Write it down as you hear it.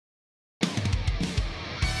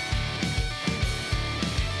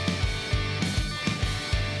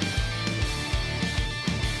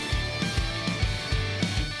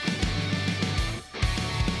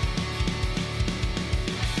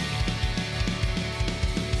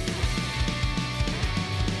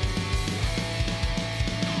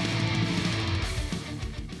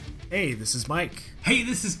Hey, this is Mike. Hey,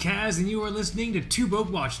 this is Kaz, and you are listening to Two Broke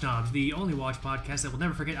Watch Snobs, the only watch podcast that will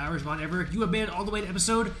never forget Irish Bond ever. You have made it all the way to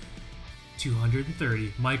episode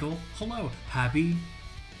 230. Michael, hello. Happy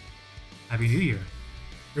New Year.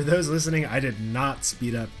 For those listening, I did not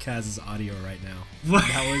speed up Kaz's audio right now. What?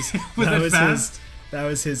 That was fast? That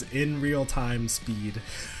was his in real time speed.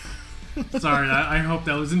 Sorry, I hope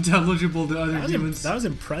that was intelligible to other humans. That was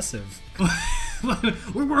impressive.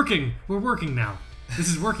 We're working now. This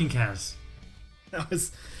is working, Kaz. That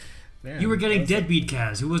was. Man, you were getting deadbeat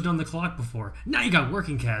Kaz, who wasn't on the clock before. Now you got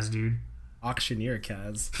working Kaz, dude. Auctioneer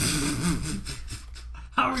Kaz.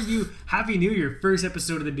 How are you? Happy New Year. First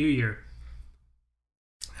episode of the new year.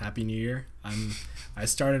 Happy New Year. I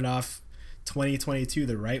started off 2022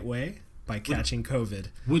 the right way by catching COVID.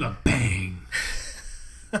 With a bang.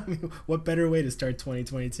 I mean, what better way to start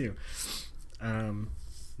 2022? No,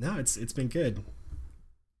 it's been good.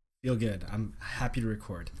 Feel good. I'm happy to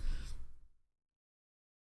record.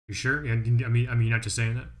 You sure? I mean, you're not just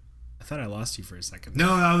saying that. I thought I lost you for a second.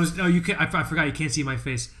 No, I was. No, you can't. I forgot you can't see my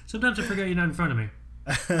face. Sometimes I forget you're not in front of me.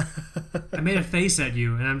 I made a face at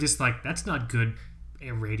you, and I'm just like, that's not good.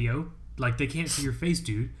 Radio, like they can't see your face,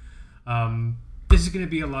 dude. This is gonna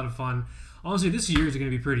be a lot of fun. Honestly, this year is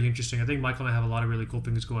gonna be pretty interesting. I think Michael and I have a lot of really cool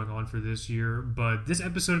things going on for this year, but this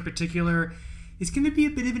episode in particular is gonna be a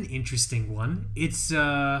bit of an interesting one. It's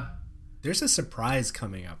there's a surprise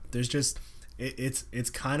coming up. There's just it's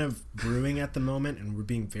kind of brewing at the moment, and we're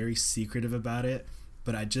being very secretive about it.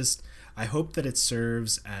 But I hope that it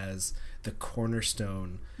serves as the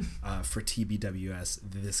cornerstone for TBWS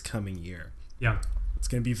this coming year. Yeah. It's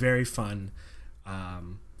going to be very fun.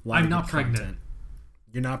 I'm not pregnant.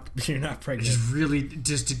 You're not pregnant. Just really,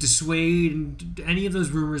 just to dissuade any of those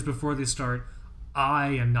rumors before they start, I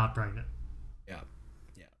am not pregnant. Yeah.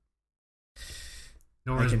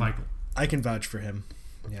 Nor is Michael. I can vouch for him.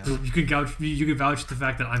 Yeah. You can vouch the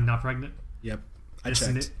fact that I'm not pregnant? Yep. I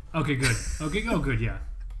checked. Okay, good. Good, yeah.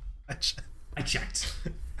 I checked.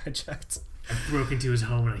 I broke into his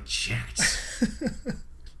home and I checked.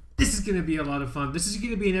 This is going to be a lot of fun. This is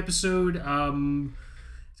going to be an episode. It's going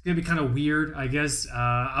to be kind of weird, I guess.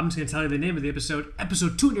 I'm just going to tell you the name of the episode.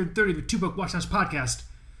 Episode 230 of the Two Broke Watch Snobs podcast.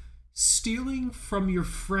 Stealing from your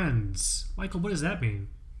friends. Michael, what does that mean?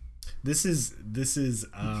 This is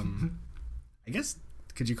I guess,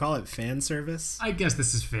 could you call it fan service? I guess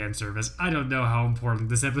this is fan service. I don't know how important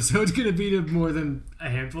this episode's going to be to more than a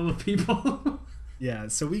handful of people. Yeah,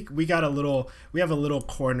 so we have a little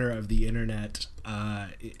corner of the internet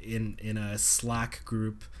in a Slack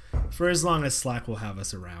group for as long as Slack will have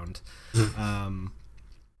us around,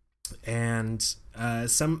 and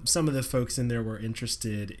some of the folks in there were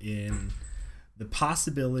interested in the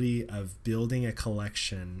possibility of building a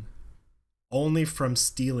collection only from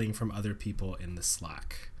stealing from other people in the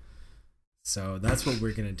Slack. So that's what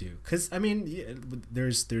we're gonna do. Because I mean,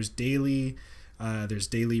 there's daily. There's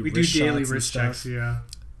daily wrist shots daily wrist checks, yeah.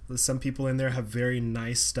 Some people in there have very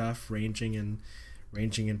nice stuff, ranging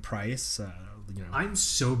in price. I'm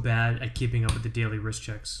so bad at keeping up with the daily wrist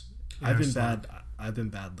checks. I've been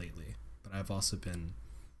bad lately, but I've also been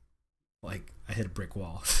like I hit a brick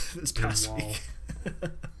wall this past week.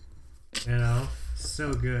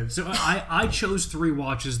 So good. So I chose 3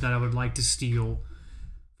 watches that I would like to steal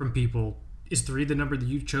from people. Is 3 the number that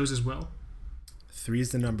you chose as well? 3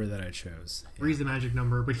 is the number that I chose. 3 is the magic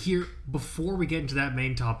number. But here, before we get into that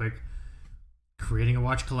main topic, creating a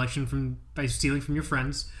watch collection by stealing from your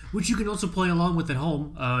friends, which you can also play along with at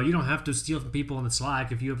home. You don't have to steal from people on the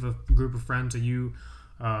Slack. If you have a group of friends that you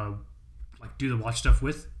do the watch stuff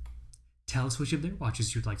with, tell us which of their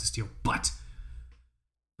watches you'd like to steal. But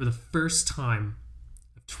for the first time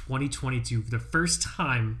of 2022, for the first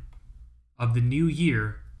time of the new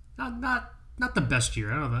year, not the best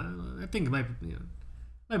year. I don't know. I think it might be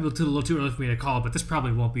a little too early for me to call it, but this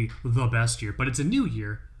probably won't be the best year. But it's a new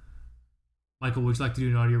year. Michael, would you like to do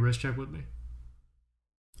an audio wrist check with me?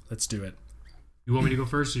 Let's do it. You want me to go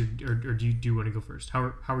first, or do you want to go first?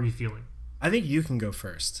 How are you feeling? I think you can go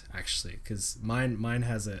first, actually, because mine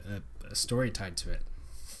has a story tied to it.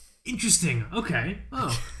 Interesting. Okay.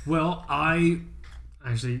 Oh, well,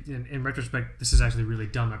 Actually, in retrospect, this is actually really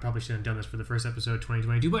dumb. I probably shouldn't have done this for the first episode of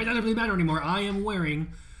 2022, but it doesn't really matter anymore. I am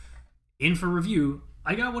wearing, in for review,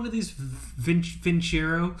 I got one of these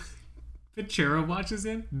Vincero watches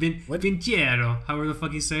in. Vincero, however the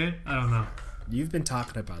fuck you say it. I don't know. You've been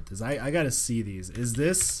talking about this. I got to see these. Is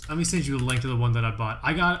this... Let me send you a link to the one that I bought.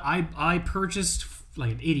 I purchased,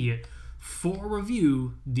 like an idiot, for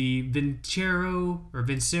review, the Vincero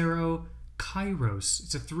Kairos.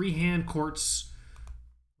 It's a 3-hand quartz...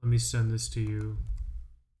 Let me send this to you.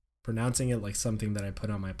 Pronouncing it like something that I put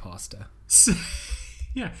on my pasta.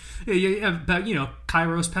 Yeah, but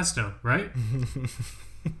Kairos pesto, right?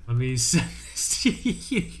 Let me send this to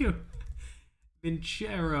you.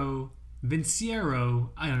 Vincero.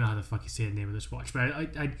 I don't know how the fuck you say the name of this watch, but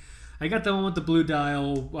I got the one with the blue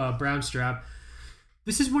dial, brown strap.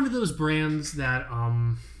 This is one of those brands that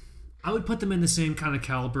I would put them in the same kind of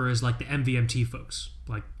caliber as like the MVMT folks.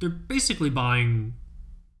 Like they're basically buying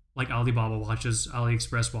like Alibaba watches,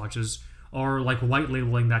 AliExpress watches, or like white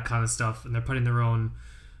labeling that kind of stuff, and they're putting their own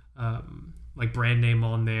like brand name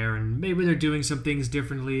on there, and maybe they're doing some things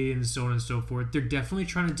differently and so on and so forth. They're definitely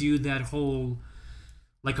trying to do that whole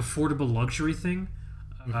like affordable luxury thing.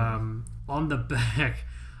 On the back,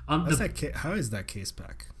 how is that case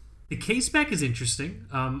back? The case back is interesting.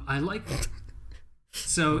 I like it.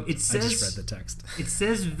 So it says, I just read the text. It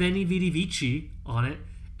says Veni Vidi Vici on it,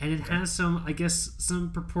 and it has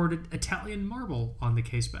some purported Italian marble on the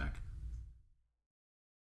case back.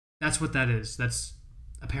 That's what that is. That's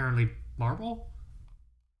apparently marble.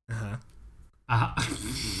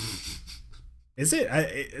 Is it?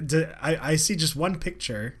 I see just one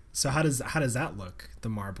picture. So how does that look? The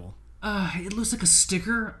marble. It looks like a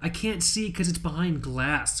sticker. I can't see because it's behind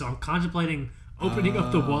glass. So I'm contemplating opening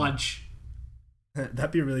up the watch.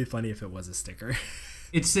 That'd be really funny if it was a sticker.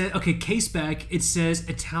 It said, okay, case back. It says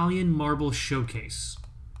Italian Marble Showcase.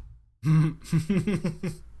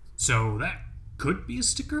 So that could be a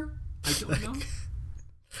sticker. I don't know.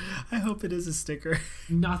 I hope it is a sticker.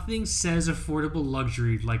 Nothing says affordable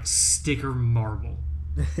luxury like sticker marble.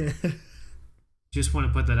 Just want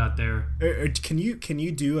to put that out there. Can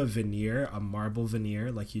you do a marble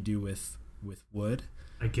veneer like you do with wood?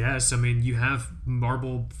 I guess. I mean, you have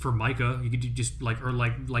marble Formica. You could do just like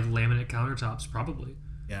laminate countertops, probably.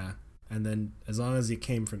 Yeah, and then as long as it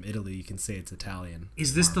came from Italy, you can say it's Italian.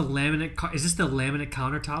 Is this the laminate? Is this the laminate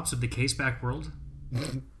countertops of the caseback world?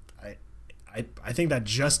 I think that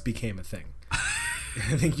just became a thing.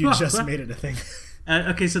 I think you just made it a thing.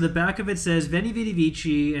 Okay, so the back of it says Veni Vidi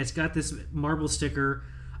Vici, and it's got this marble sticker.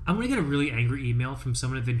 I'm gonna get a really angry email from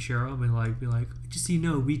someone at Vincero and be like, just so you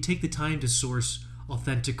know, we take the time to source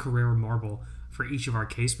authentic Carrera marble for each of our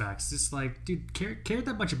casebacks. It's like, dude, care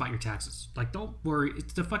that much about your taxes. Like, don't worry,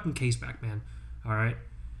 it's the fucking caseback, man. All right,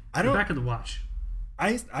 the back of the watch.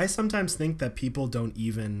 I sometimes think that people don't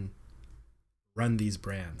even run these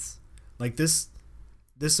brands. Like this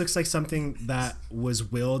looks like something that was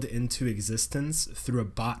willed into existence through a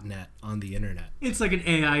botnet on the internet. It's like an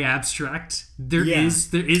AI abstract. There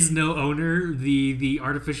is no owner. The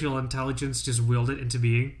artificial intelligence just willed it into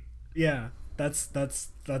being. Yeah, that's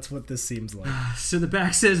what this seems like. So the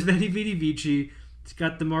back says Veni Vidi Vici. It's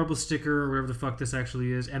got the marble sticker or whatever the fuck this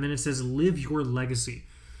actually is, and then it says "Live Your Legacy."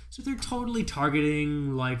 So they're totally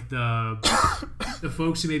targeting like the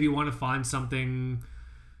folks who maybe want to find something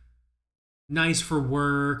nice for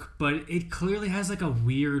work, but it clearly has like a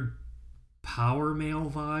weird power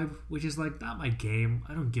male vibe, which is like not my game.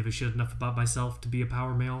 I don't give a shit enough about myself to be a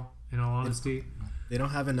power male, in all honesty. They don't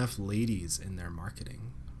have enough ladies in their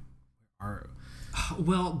marketing.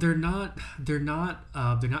 Well, they're not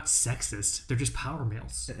sexist. They're just power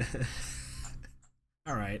males.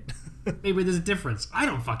 All right. Maybe there's a difference. I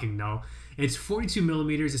don't fucking know. It's 42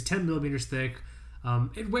 millimeters. It's 10 millimeters thick.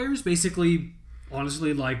 It wears basically,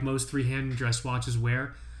 honestly, like most three-hand dress watches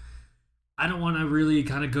wear. I don't want to really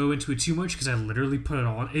kind of go into it too much because I literally put it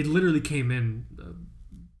on. It literally came in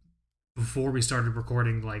before we started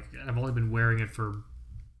recording. Like, I've only been wearing it for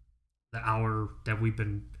the hour that we've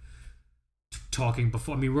been talking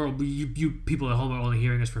before. I mean, you people at home are only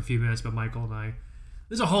hearing us for a few minutes, but Michael and I,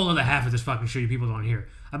 there's a whole other half of this fucking show you people don't hear.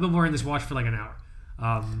 I've been wearing this watch for like an hour.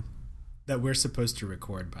 That we're supposed to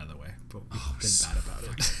record, by the way, but we've been bad about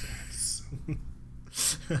it.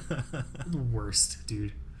 The worst,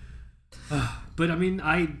 dude. But I mean,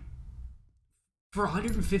 for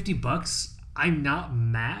 $150, I'm not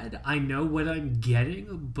mad. I know what I'm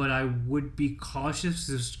getting, but I would be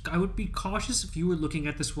cautious. I would be cautious if you were looking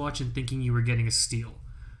at this watch and thinking you were getting a steal.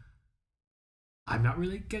 I'm not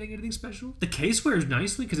really getting anything special. The case wears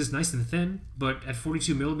nicely because it's nice and thin, but at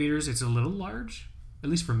 42 millimeters, it's a little large, at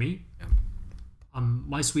least for me. Yeah.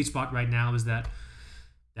 My sweet spot right now is that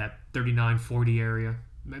 39, 40 area.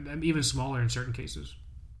 I'm even smaller in certain cases.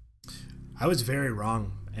 I was very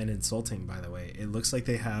wrong and insulting, by the way. It looks like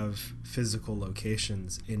they have physical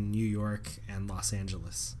locations in New York and Los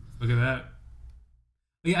Angeles. Look at that.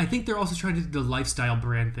 Yeah, I think they're also trying to do the lifestyle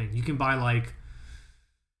brand thing. You can buy like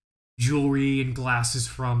jewelry and glasses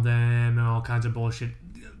from them and all kinds of bullshit.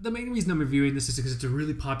 the main reason I'm reviewing this is because it's a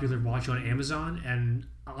really popular watch on Amazon, and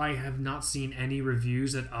I have not seen any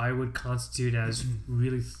reviews that I would constitute as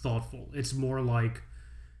really thoughtful. It's more like,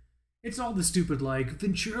 it's all the stupid like,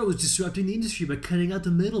 Vincero is disrupting the industry by cutting out the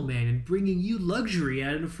middleman and bringing you luxury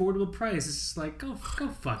at an affordable price. It's just like, go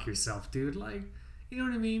fuck yourself, dude. Like, you know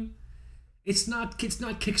what I mean? It's not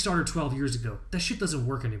Kickstarter 12 years ago. That shit doesn't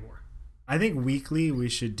work anymore. I think weekly we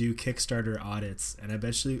should do Kickstarter audits, and I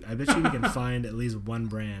bet you we can find at least one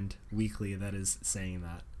brand weekly that is saying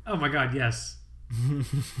that. Oh my god, yes.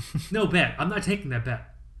 No bet. I'm not taking that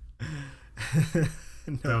bet.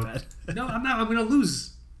 Bet. No, I'm not. I'm gonna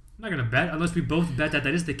lose. I'm not gonna bet unless we both bet that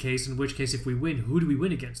is the case. In which case, if we win, who do we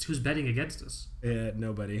win against? Who's betting against us? Yeah,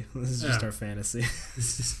 nobody. This is just our fantasy.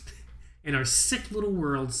 In our sick little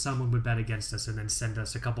world, someone would bet against us and then send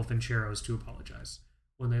us a couple Fincheros to apologize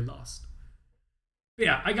when they lost. But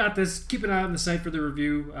yeah, I got this. Keep an eye on the site for the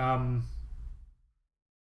review.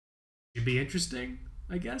 Should be interesting,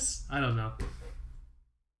 I guess. I don't know.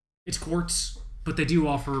 It's quartz, but they do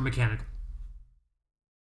offer mechanical.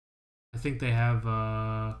 I think they have.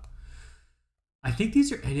 I think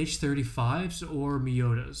these are NH35s or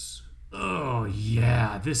Miyotas. Oh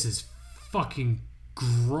yeah, this is fucking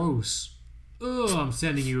gross. Oh, I'm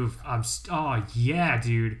sending you. Oh yeah,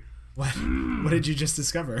 dude. What did you just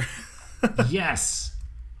discover? Yes.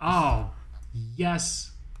 Oh,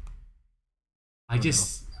 yes. I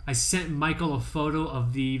sent Michael a photo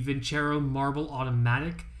of the Vincero Marble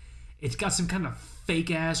Automatic. It's got some kind of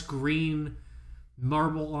fake ass green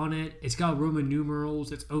marble on it. It's got Roman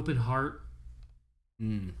numerals. It's open heart.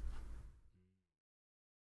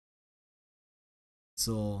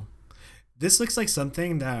 So, this looks like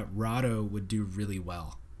something that Rado would do really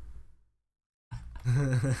well.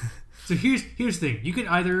 So here's the thing. You could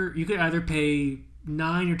either pay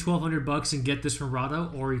 $900 or $1,200 and get this from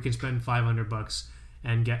Rado, or you can spend $500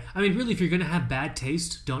 and get. I mean, really, if you're gonna have bad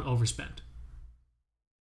taste, don't overspend.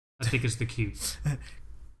 I think it's the key.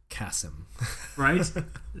 Kasim. Right?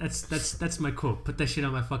 That's my quote. Put that shit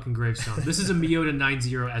on my fucking gravestone. This is a Miyota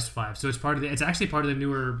 90 S5, so it's actually part of the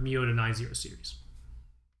newer Miyota 90 series.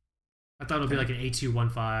 I thought it would be like an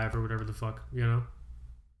A215 or whatever the fuck, you know?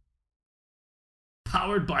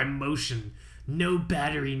 Powered by motion. No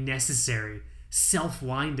battery necessary.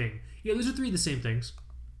 Self-winding. Yeah, those are three of the same things.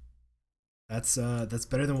 That's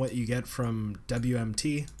better than what you get from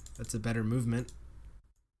WMT. That's a better movement.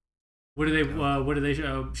 What do they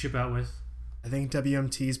ship out with? I think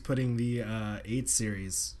WMT is putting the 8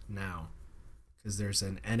 series now because there's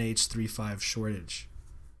an NH35 shortage.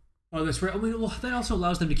 Oh, that's right. I mean, well, that also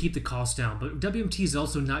allows them to keep the cost down, but WMT is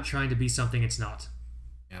also not trying to be something it's not.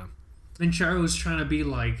 Yeah. Vincero is trying to be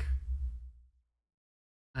like,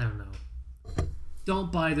 I don't know.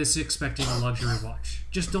 Don't buy this expecting a luxury watch.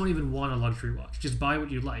 Just don't even want a luxury watch. Just buy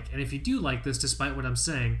what you like. And if you do like this, despite what I'm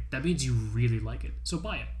saying, that means you really like it. So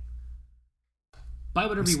buy it. Buy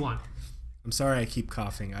whatever you want. I'm sorry I keep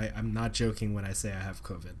coughing. I'm not joking when I say I have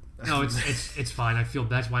COVID. No, it's fine. I feel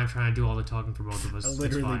that's why I'm trying to do all the talking for both of us. I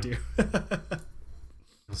literally do. I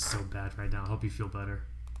feel so bad right now. I hope you feel better.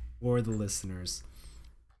 Or the listeners.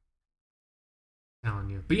 I'm telling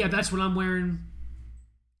you. But yeah, that's what I'm wearing.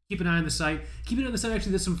 Keep an eye on the site. Keep an eye on the site.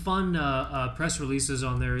 Actually, there's some fun press releases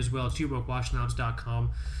on there as well.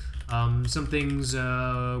 TwoBrokeWatchSnobs.com. Some things,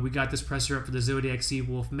 we got this presser up for the Zodiac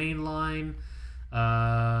Seawolf mainline.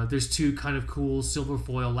 There's two kind of cool silver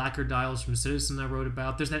foil lacquer dials from Citizen I wrote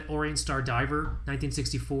about. There's that Orient Star Diver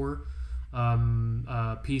 1964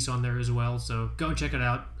 piece on there as well. So go and check it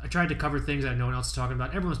out. I tried to cover things that no one else is talking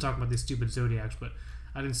about. Everyone's talking about these stupid Zodiacs, but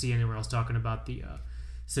I didn't see anywhere else talking about the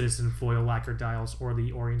Citizen foil lacquer dials or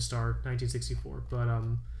the Orient Star 1964. But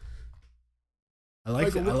I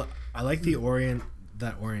like the Orient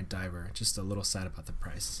Diver. Just a little sad about the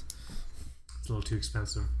price. It's a little too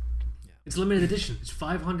expensive. It's limited edition. It's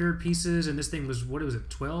 500 pieces, and this thing was, what was it,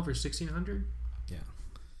 12 or 1,600? Yeah.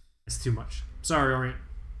 That's too much. Sorry, Orient.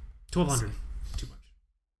 1,200. Too much.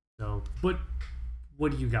 So,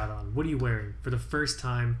 what do you got on? What are you wearing for the first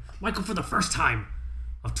time? Michael, for the first time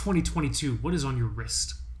of 2022, what is on your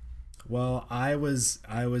wrist? Well, I was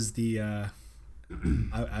the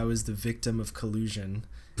I was the victim of collusion.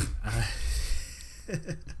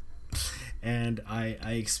 And I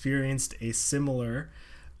experienced a similar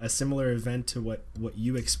event to what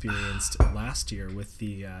you experienced last year with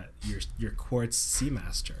the your Quartz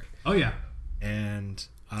Seamaster. Oh yeah. And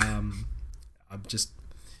I'm just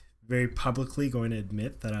very publicly going to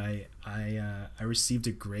admit that I received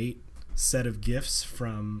a great set of gifts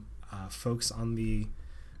from folks on the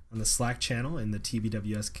Slack channel in the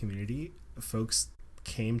TBWS community. Folks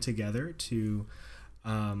came together to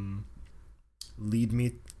lead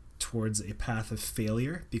me towards a path of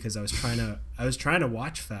failure because I was trying to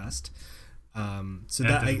watch fast. So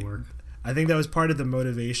that didn't work. I think that was part of the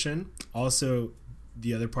motivation. Also,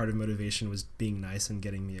 the other part of motivation was being nice and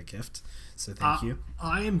getting me a gift. So thank you.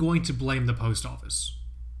 I am going to blame the post office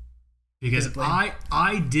because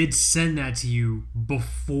I did send that to you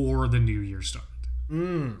before the new year started.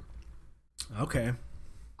 Okay.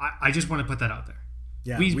 I just want to put that out there.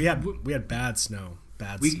 Yeah, we had bad snow.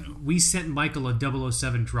 We sent Michael a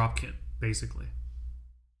 007 drop kit, basically.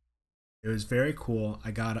 It was very cool. I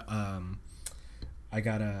got a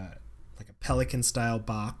Pelican style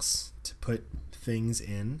box to put things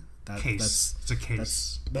in. It's a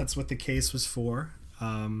case. That's what the case was for.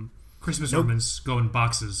 Christmas ornaments go in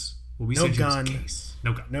boxes. Well, we sent you a case.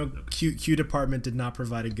 No gun. No Q department did not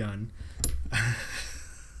provide a gun.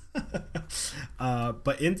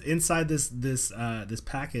 But inside this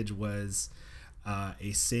package was a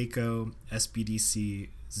Seiko SBDC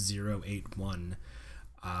 081,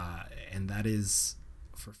 and that is,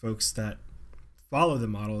 for folks that follow the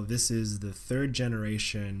model, this is the 3rd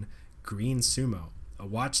generation green Sumo, a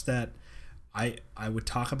watch that I would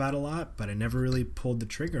talk about a lot, but I never really pulled the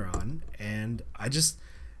trigger on, and I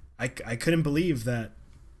couldn't believe that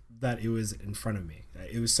it was in front of me.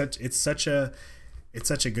 It's such a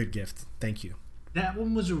good gift. Thank you. That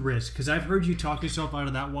one was a risk because I've heard you talk yourself out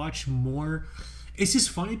of that watch more. It's just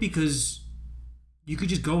funny because you could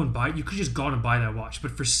just go and buy that watch,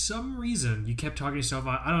 but for some reason you kept talking yourself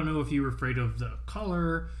out. I don't know if you were afraid of the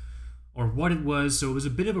color or what it was, so it was a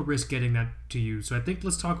bit of a risk getting that to you. So I think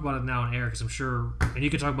let's talk about it now on air because I'm sure, and you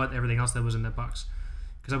can talk about everything else that was in that box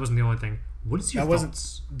because that wasn't the only thing. What is your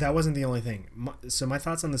thoughts? That wasn't the only thing. So my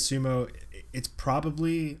thoughts on the Sumo, it's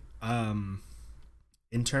probably in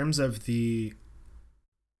terms of the,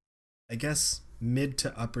 I guess, mid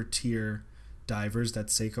to upper tier divers that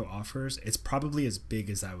Seiko offers, it's probably as big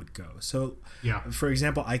as I would go. So, yeah. For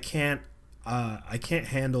example, I can't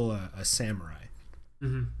handle a samurai.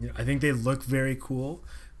 Mm-hmm. I think they look very cool,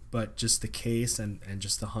 but just the case and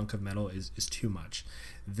just the hunk of metal is too much.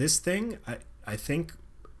 This thing, I think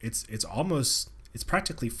it's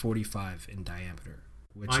practically 45 in diameter.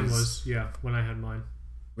 Mine was when I had mine.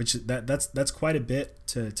 Which that's quite a bit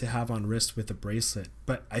to have on wrist with a bracelet.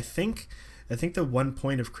 But I think the one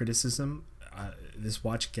point of criticism this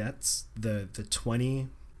watch gets, the 20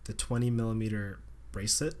 millimeter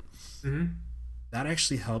bracelet, mm-hmm. that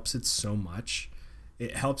actually helps it so much.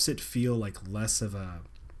 It helps it feel like less of a,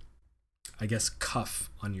 I guess, cuff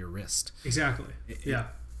on your wrist. Exactly.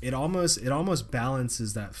 It almost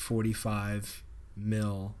balances that 45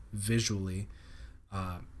 mil visually.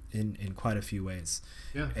 In quite a few ways.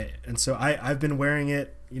 Yeah. And so I've been wearing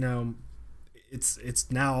it,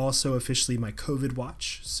 it's now also officially my COVID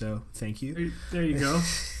watch, so thank you. There you go.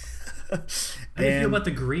 How do you feel about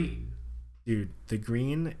the green? Dude, the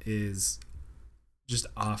green is just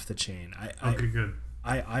off the chain. Okay, good.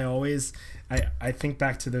 I always think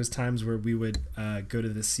back to those times where we would go to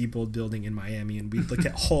the Siebold building in Miami and we'd look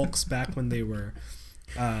at Hulks back when they were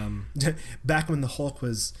back when the Hulk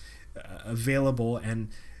was available and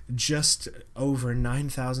just over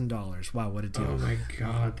 $9,000. Wow, what a deal! Oh my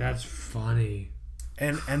god, that's funny.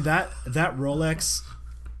 And that Rolex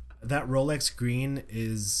green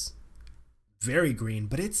is very green,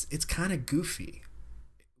 but it's kind of goofy.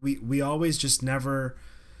 We always just never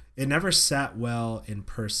sat well in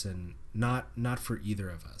person. Not for either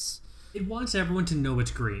of us. It wants everyone to know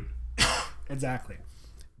it's green. Exactly.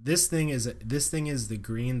 This thing is the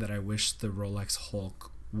green that I wish the Rolex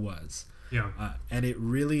Hulk was. Yeah. And it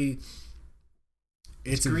really,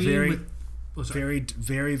 it's a very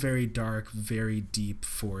very dark, very deep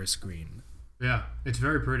forest green. Yeah, it's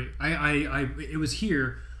very pretty. It was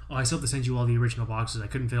here. Oh, I still have to send you all the original boxes. I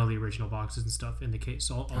couldn't fit all the original boxes and stuff in the case,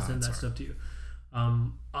 so I'll send that stuff to you.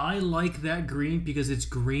 I like that green because it's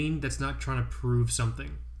green that's not trying to prove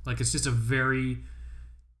something. Like, it's just a very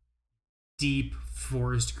deep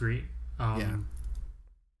forest green.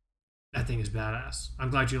 That thing is badass. I'm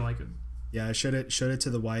glad you like it. Yeah, I showed it to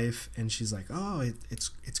the wife, and she's like, "Oh,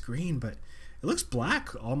 it's green, but it looks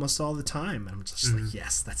black almost all the time." And I'm just like,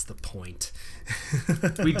 "Yes, that's the point."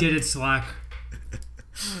 We did it, Slack.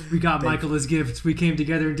 We got Michael his gift. We came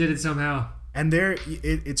together and did it somehow. And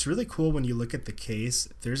it's really cool when you look at the case.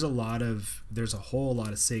 There's a whole lot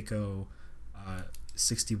of Seiko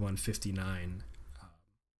 6159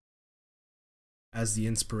 as the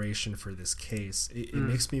inspiration for this case. It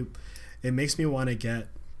makes me want to get,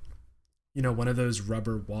 one of those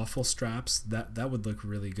rubber waffle straps. That would look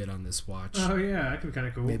really good on this watch. Oh yeah, that could be kind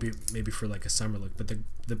of cool. Maybe for like a summer look. But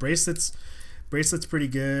the bracelets Bracelet's pretty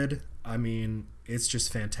good. I mean, it's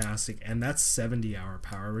just fantastic, and that's 70-hour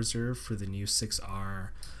power reserve for the new 6R.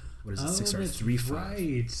 What is it? 6R 35.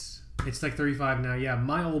 Right. It's like 35 now. Yeah,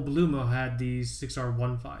 my old Blumo had the 6R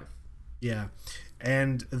 15. Yeah,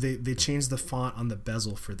 and they changed the font on the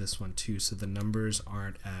bezel for this one too, so the numbers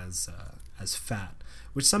aren't as fat,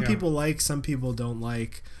 which some people like, some people don't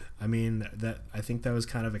like. I mean, I think that was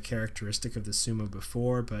kind of a characteristic of the Sumo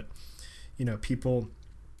before, but you know, people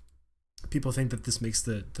think that this makes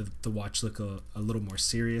the watch look a little more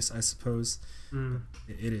serious, I suppose.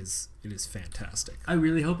 It is fantastic. I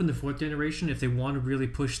really hope in the 4th generation, if they want to really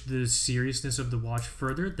push the seriousness of the watch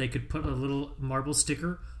further, they could put a little marble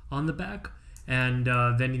sticker on the back and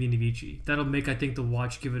Veni Vidi Vici. That'll make, I think, the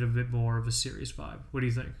watch give it a bit more of a serious vibe. What do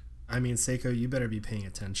you think? I mean, Seiko, you better be paying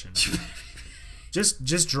attention.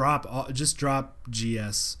 just drop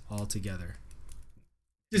GS altogether.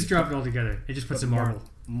 Just drop it all together. It just puts some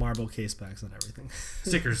marble case backs on everything.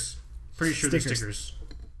 Stickers. Pretty sure they're stickers.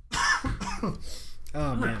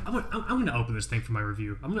 Man, I'm gonna open this thing for my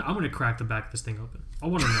review. I'm gonna crack the back of this thing open. I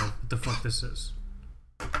want to know what the fuck this is,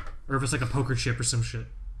 or if it's like a poker chip or some shit.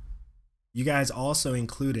 You guys also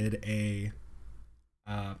included a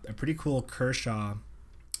pretty cool Kershaw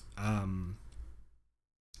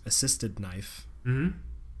assisted knife. Mm-hmm.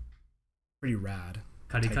 Pretty rad.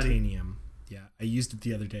 Titanium. Yeah, I used it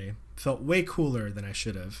the other day. Felt way cooler than I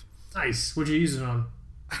should have. Nice. What'd you use it on?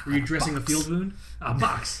 Were you dressing a field wound? A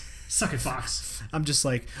box. Suck it, box. I'm just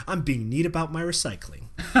like, I'm being neat about my recycling.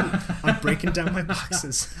 I'm breaking down my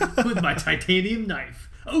boxes. With my titanium knife.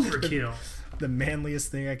 Overkill. The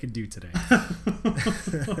manliest thing I could do today.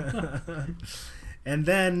 And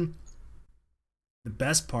then the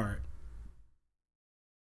best part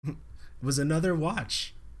was another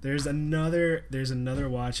watch. There's another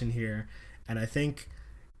watch in here, and I think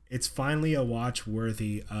it's finally a watch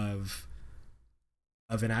worthy of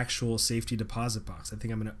an actual safety deposit box. I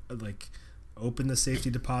think I'm gonna like open the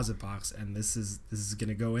safety deposit box, and this is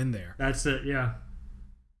gonna go in there. That's it. Yeah.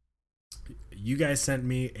 You guys sent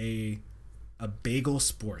me a Bagel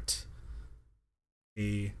Sport,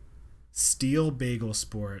 a steel Bagel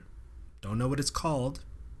Sport. Don't know what it's called.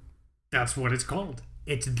 That's what it's called.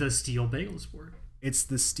 It's the Steel Bagel Sport. It's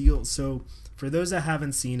the steel. So for those that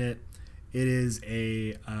haven't seen it, it is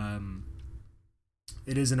an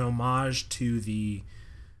homage to the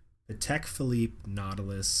Patek Philippe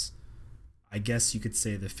Nautilus. I guess you could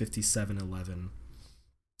say the 5711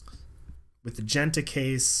 with the Genta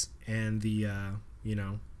case and the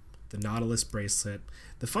Nautilus bracelet.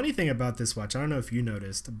 The funny thing about this watch, I don't know if you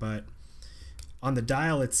noticed, but on the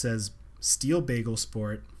dial it says Steel Bagel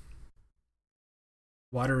Sport,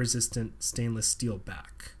 water resistant stainless steel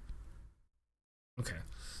back. Okay,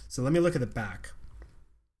 so let me look at the back.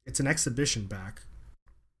 It's an exhibition back.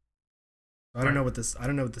 I don't know what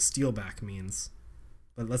the steel back means,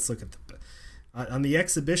 but let's look at on the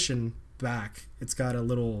exhibition back. It's got a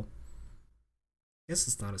little, I guess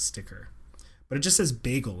it's not a sticker, but it just says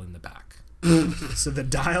bagel in the back. So the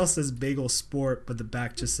dial says Bagel Sport, but the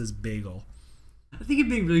back just says bagel. I think you're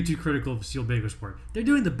being really too critical of Steel Bagel Sport. They're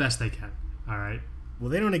doing the best they can. All right. Well,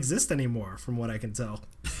 they don't exist anymore, from what I can tell.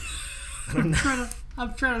 I'm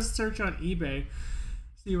trying to search on eBay.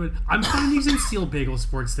 See what I'm finding some Steel Bagel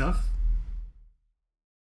Sport stuff.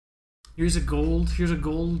 Here's a gold fake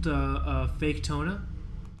Tona,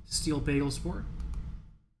 Steel Bagel Sport.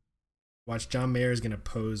 Watch, John Mayer is gonna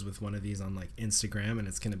pose with one of these on like Instagram, and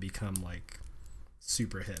it's gonna become like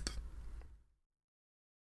super hip.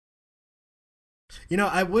 You know,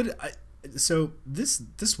 so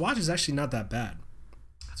this watch is actually not that bad.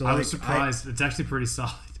 So I was surprised. It's actually pretty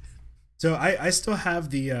solid. So I still have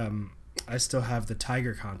the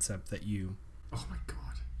Tiger concept that you, oh my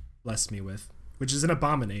god, blessed me with, which is an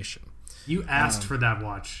abomination. You asked for that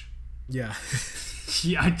watch. Yeah.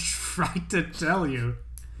 Yeah, I tried to tell you.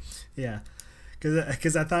 Yeah,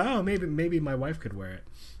 because I thought, oh, maybe my wife could wear it,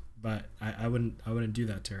 but I wouldn't do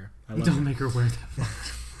that to her. Don't make her wear that watch.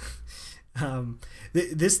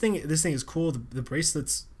 This thing is cool. The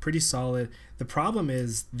bracelet's pretty solid. The problem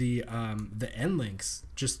is the end links,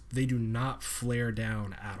 just they do not flare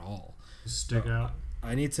down at all. Stick out.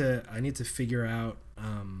 I need to figure out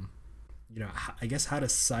I guess how to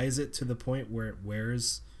size it to the point where it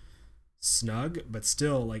wears snug, but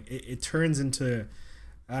still like it turns into,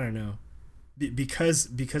 I don't know, because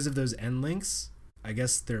of those end links. I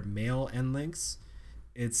guess they're male end links.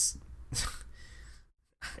 It's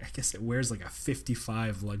I guess it wears like a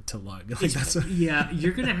 55 lug to lug. Like that's yeah,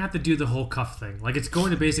 you're gonna have to do the whole cuff thing. Like it's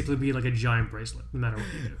going to basically be like a giant bracelet, no matter what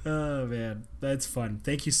you do. Oh man, that's fun.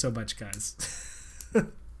 Thank you so much, guys.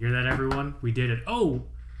 Hear that, everyone? We did it. Oh,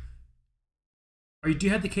 Do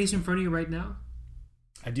you have the case in front of you right now?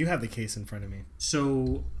 I do have the case in front of me.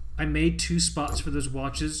 So I made 2 spots for those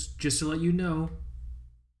watches, just to let you know.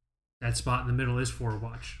 That spot in the middle is for a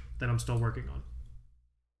watch that I'm still working on.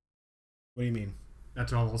 What do you mean?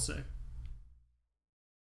 That's all I'll say.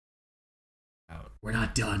 Out. We're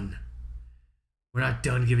not done. We're not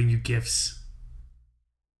done giving you gifts.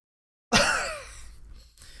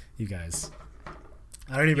 You guys.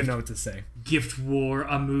 I don't even know what to say. Gift war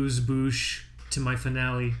amuse bouche to my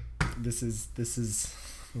finale. This is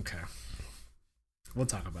okay. We'll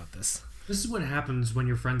talk about this. This is what happens when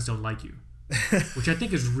your friends don't like you, which I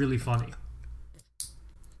think is really funny.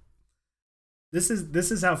 This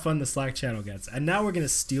is how fun the Slack channel gets. And now we're gonna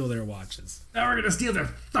steal their watches. Now we're gonna steal their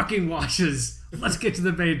fucking watches. Let's get to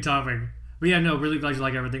the main topic. But yeah, no, really glad you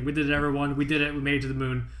like everything. We did it, everyone. We did it. We made it to the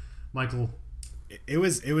moon. Michael. It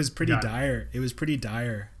was pretty dire. It was pretty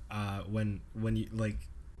dire when you like.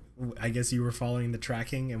 I guess you were following the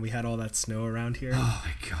tracking, and we had all that snow around here. Oh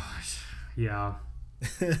my god. Yeah.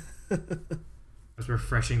 I was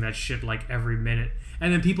refreshing that shit like every minute,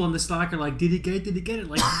 and then people in the Slack are like, "Did it get it? Did it get it?"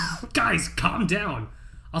 Like, guys, calm down.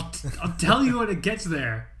 I'll tell you when it gets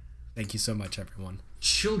there. Thank you so much, everyone.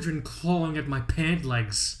 Children clawing at my pant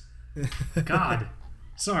legs. God,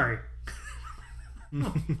 sorry.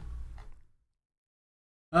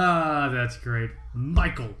 That's great,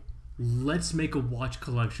 Michael. Let's make a watch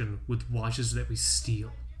collection with watches that we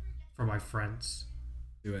steal from my friends.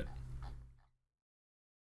 Do it.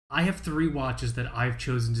 I have 3 watches that I've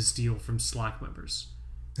chosen to steal from Slack members.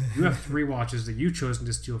 You have 3 watches that you've chosen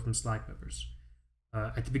to steal from Slack members.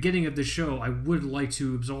 At the beginning of the show, I would like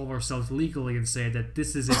to absolve ourselves legally and say that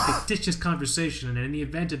this is a fictitious conversation, and in the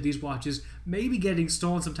event of these watches maybe getting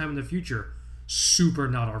stolen sometime in the future, super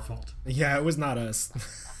not our fault. Yeah, it was not us.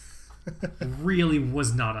 Really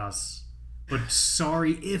was not us. But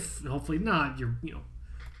sorry if, hopefully not,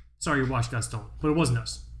 sorry your watch got stolen. But it wasn't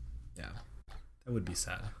us. Yeah, that would be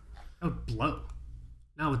sad. That would blow.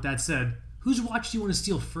 Now, with that said, whose watch do you want to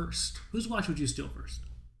steal first? Whose watch would you steal first?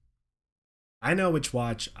 I know which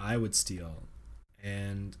watch I would steal,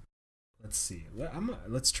 and let's see.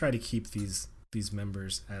 Let's try to keep these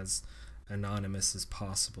members as anonymous as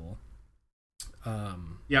possible. Yeah,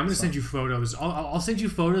 I'm gonna send you photos. I'll send you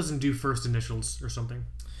photos and do first initials or something.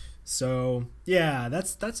 So yeah,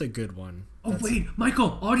 that's a good one. Wait,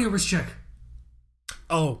 Michael, audio wrist check.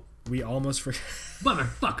 Oh, we almost forgot.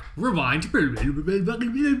 Motherfuck, rewind.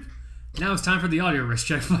 Now it's time for the audio wrist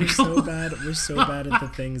check, Michael. We're so bad at the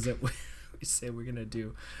things that we say we're gonna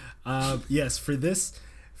do. Yes, for this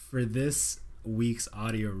week's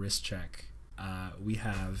audio wrist check, we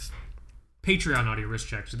have Patreon audio wrist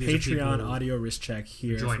check. So these Patreon audio wrist check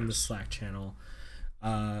here from the Slack channel.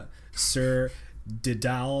 Sir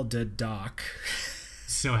Didal Doc.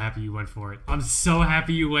 So happy you went for it. I'm so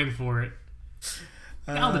happy you went for it.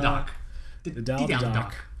 Dal the Doc. Dal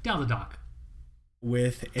the Doc.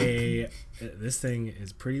 With this thing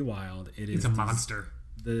is pretty wild. It's a monster.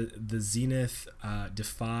 The Zenith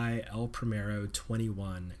Defy El Primero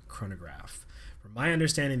 21 chronograph. From my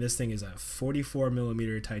understanding, this thing is a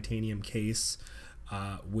 44mm titanium case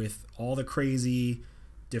with all the crazy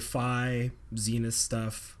Defy Zenith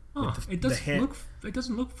stuff. Oh, it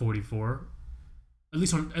doesn't look 44. At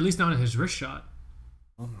least not on his wrist shot.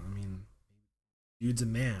 Oh, I mean, dude's a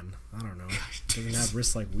man. I don't know. Doesn't have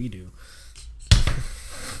wrists like we do.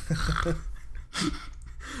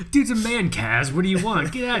 Dude's a man, Kaz. What do you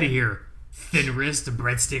want? Get out of here. Thin wrist,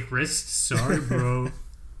 breadstick wrist. Sorry, bro.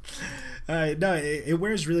 No, it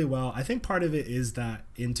wears really well. I think part of it is that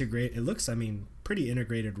it looks, pretty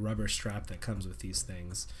integrated rubber strap that comes with these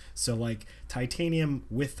things. So like titanium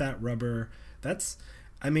with that rubber,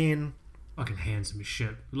 fucking handsome as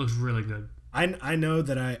shit. It looks really good. I know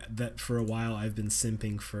that for a while I've been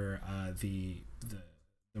simping for the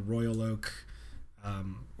Royal Oak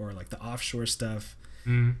or like the offshore stuff.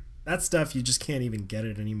 Mm. That stuff you just can't even get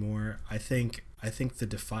it anymore. I think the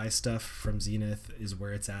Defy stuff from Zenith is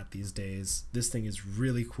where it's at these days. This thing is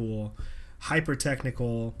really cool, hyper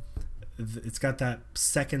technical. It's got that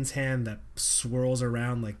seconds hand that swirls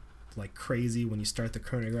around like crazy when you start the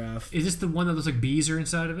chronograph. Is this the one that looks like bees are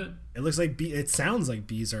inside of it? It looks like it sounds like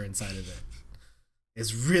bees are inside of it.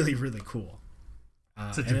 It's really, really cool.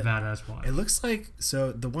 Such a badass watch. It looks like,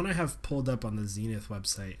 so the one I have pulled up on the Zenith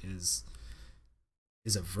website is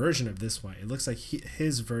a version of this one. It looks like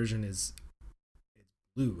his version is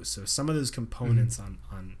blue. So some of those components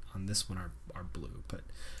on this one are blue, but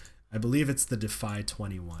I believe it's the Defy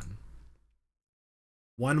 21.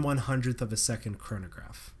 1/100th of a second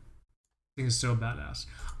chronograph. Thing is so badass.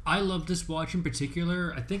 I love this watch in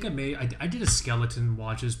particular. I think I did a skeleton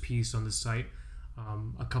watches piece on the site.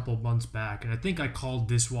 a couple months back, and I think I called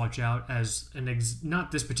this watch out as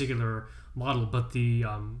not this particular model, but the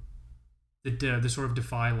sort of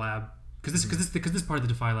Defy Lab, because this part of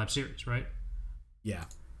the Defy Lab series, right? Yeah.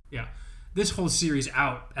 Yeah. This whole series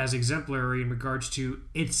out as exemplary in regards to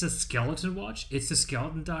it's a skeleton watch, it's a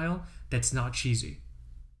skeleton dial that's not cheesy.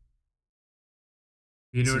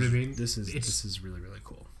 You know what I mean? This is really, really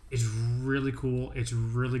cool. It's really cool. It's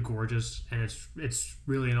really gorgeous, and it's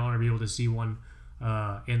really an honor to be able to see one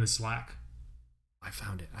in the Slack. I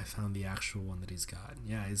found it. I found the actual one that he's got.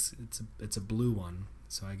 Yeah, it's a blue one,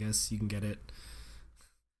 so I guess you can get it.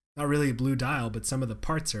 Not really a blue dial, but some of the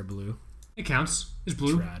parts are blue. It counts. It's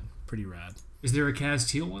blue. It's rad. Pretty rad. Is there a Kaz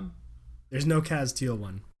Teal one? There's no Kaz Teal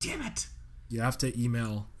one. Damn it! You have to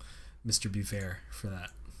email Mr. Bufair for that.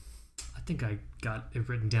 I think I got it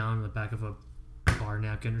written down on the back of a bar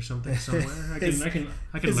napkin or something somewhere. I can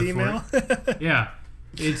his look email? for it. Yeah.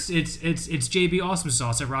 It's JB Awesome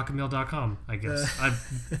Sauce at rockandmail.com, I guess.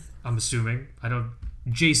 I'm assuming. I don't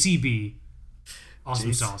JCB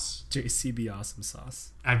Awesome Sauce. JCB Awesome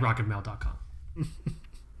Sauce at rockandmail.com.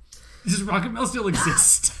 Does Rocket Mail still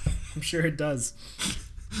exist? I'm sure it does.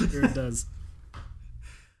 Sure it does.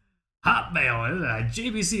 Hotmail,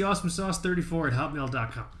 JBC Awesome Sauce 34 at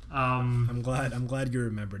hotmail.com. I'm glad you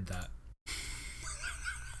remembered that.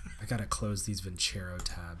 I gotta close these Vincero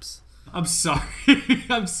tabs. I'm sorry.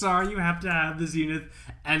 I'm sorry you have to have the Zenith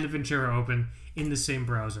and the Vincero open in the same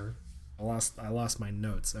browser. I lost my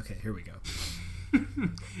notes. Okay, here we go.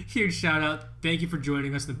 Huge shout out. Thank you for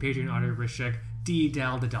joining us in the Patreon audio wrist check. D.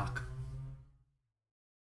 Dal the Doc.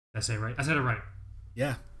 Did I say it right? I said it right.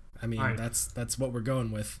 Yeah. I mean, right. That's what we're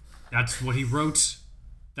going with. That's what he wrote.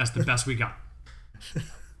 That's the best we got.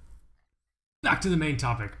 Back to the main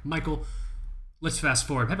topic. Michael, let's fast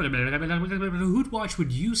forward. Whose watch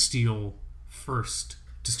would you steal first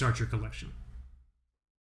to start your collection?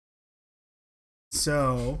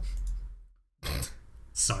 So,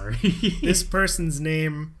 sorry. This person's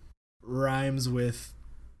name rhymes with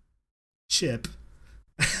Chip.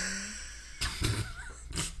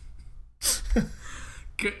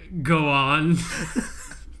 Go on.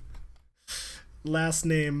 Last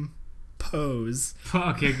name Pose.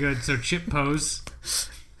 Okay, good. So Chip Pose.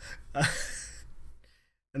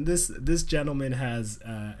 And this gentleman has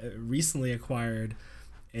recently acquired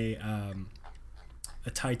a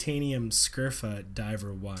titanium Scurfa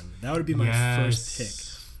Diver 1. That would be my first pick.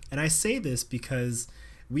 And I say this because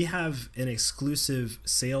we have an exclusive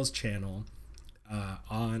sales channel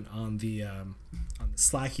on the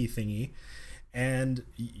Slacky thingy, and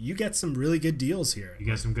you get some really good deals here. You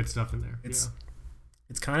got some good stuff in there. It's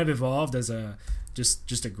kind of evolved as a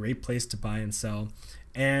just a great place to buy and sell.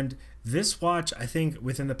 And this watch, I think,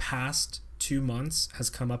 within the past 2 months has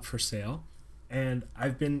come up for sale. And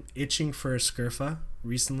I've been itching for a Scurfa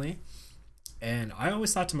recently. And I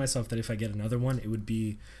always thought to myself that if I get another one, it would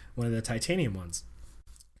be one of the titanium ones.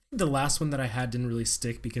 The last one that I had didn't really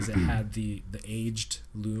stick because it had the aged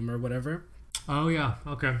loom or whatever. Oh, yeah.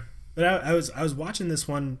 Okay. But I was watching this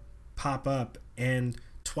one pop up, and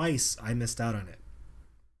twice I missed out on it.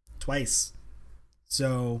 Twice.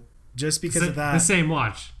 So just because of that, the same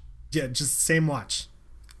watch. Yeah, just same watch.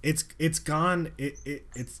 It's gone.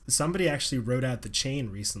 It's somebody actually wrote out the chain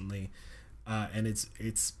recently, and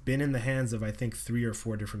it's been in the hands of I think 3 or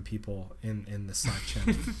 4 different people in the Slack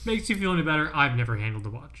channel. If it makes you feel any better, I've never handled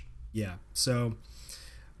the watch. Yeah, so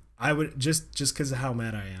I would just because of how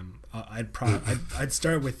mad I am, I'd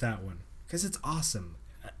start with that one because it's awesome.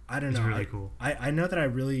 I don't know. It's really cool. I know that I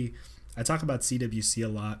talk about CWC a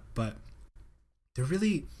lot, but they're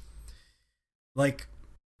really like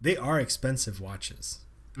they are expensive watches.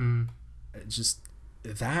 Just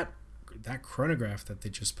that chronograph that they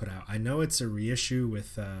just put out. I know it's a reissue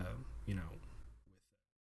with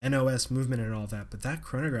NOS movement and all that, but that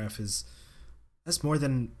chronograph that's more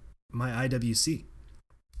than my IWC.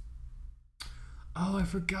 Oh, I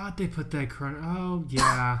forgot they put that chrono. Oh,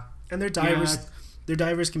 yeah. And their divers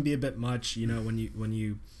can be a bit much, when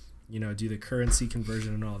you do the currency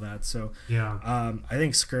conversion and all that. So yeah, I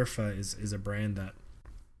think Scurfa is a brand that,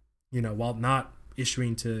 while not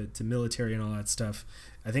issuing to military and all that stuff,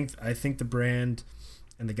 I think the brand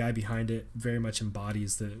and the guy behind it very much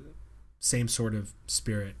embodies the same sort of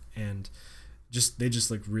spirit, and they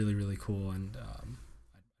just look really, really cool. And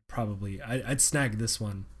I'd snag this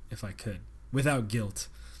one if I could without guilt.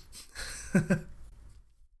 You've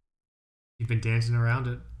been dancing around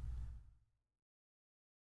it.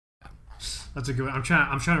 That's a good one. I'm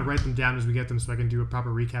trying to write them down as we get them so I can do a proper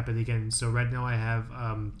recap at the end. So right now I have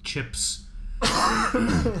Chips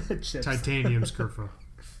Titanium Scurfa.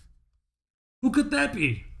 Who could that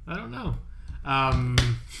be? I don't know. Um,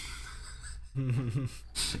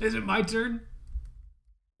 is it my turn?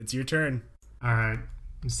 It's your turn. All right.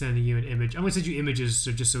 I'm sending you an image. I'm gonna send you images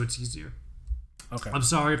so just so it's easier. Okay. I'm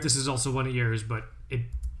sorry if this is also one of yours, but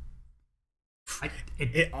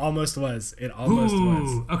It almost was. It almost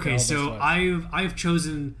was. Okay, Almost so was. I've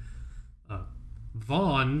chosen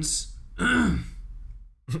Vaughn's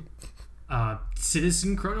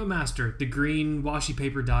Citizen Chronomaster, the green washi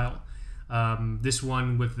paper dial. This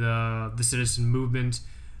one with the Citizen movement.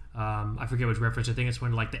 I forget which reference. I think it's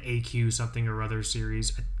one like the AQ something or other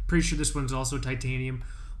series. I'm pretty sure this one's also titanium.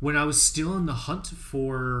 When I was still in the hunt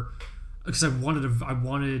for, because I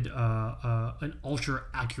wanted an ultra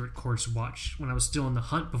accurate quartz watch. When I was still in the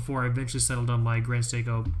hunt before I eventually settled on my Grand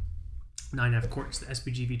Seiko 9F quartz, the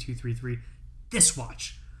SPG V233, this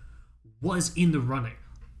watch was in the running,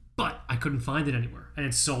 but I couldn't find it anywhere, and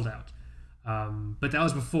it's sold out. But that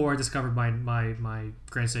was before I discovered my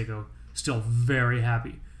Grand Seiko. Still very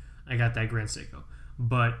happy I got that Grand Seiko.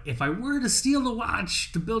 But if I were to steal the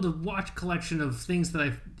watch to build a watch collection of things that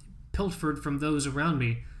I've pilfered from those around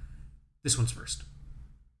me, this one's first.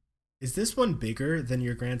 Is this one bigger than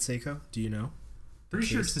your Grand Seiko? Do you know? Pretty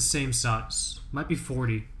sure it's the same size. Might be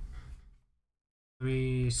 40. Let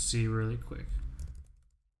me see really quick.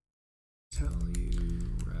 Tell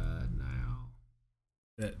you right now.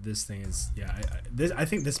 That this thing is I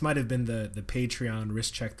think this might have been the Patreon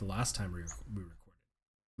wrist check the last time we recorded.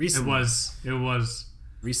 Recently, It was.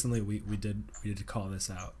 Recently we did call this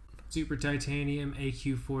out. Super Titanium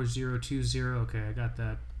AQ4020. Okay, I got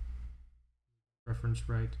that reference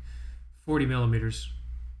right. 40 millimeters.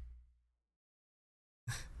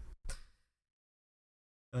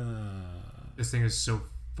 This thing is so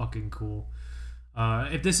fucking cool.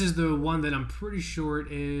 If this is the one that I'm pretty sure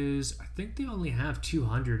it is, I think they only have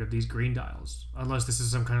 200 of these green dials, unless this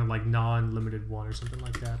is some kind of like non-limited one or something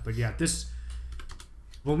like that. But yeah, this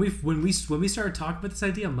when we started talking about this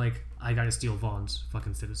idea, I'm like, I gotta steal Vaughn's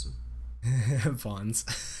fucking Citizen. Vaughn's.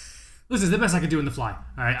 Listen, it's the best I could do in the fly.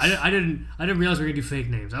 All right, I didn't realize we were gonna do fake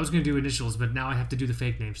names. I was gonna do initials, but now I have to do the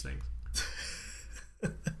fake names thing.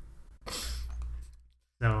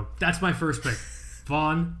 So that's my first pick,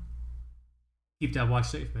 Vaughn. Keep that watch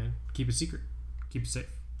safe, man. Keep it secret. Keep it safe.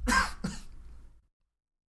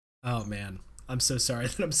 Oh man, I'm so sorry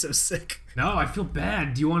that I'm so sick. No, I feel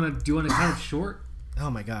bad. Do you want to cut it short? Oh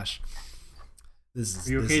my gosh. Are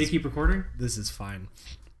you okay to keep recording? This is fine.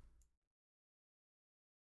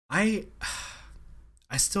 I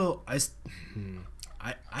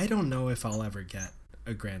don't know if I'll ever get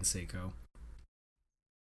a Grand Seiko.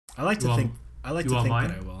 I like to think that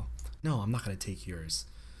I will. No, I'm not gonna take yours.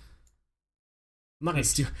 I'm not gonna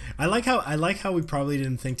steal. I like how we probably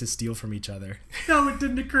didn't think to steal from each other. No, it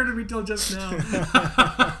didn't occur to me till just now.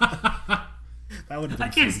 That would. I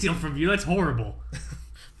can't steal from you. That's horrible. I'll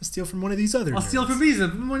steal from one of these other. I'll steal from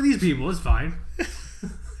one of these people. It's fine.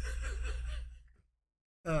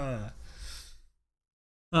 Grand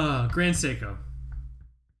Seiko.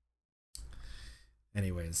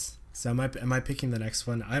 Anyways, so am I picking the next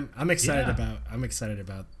one? I'm excited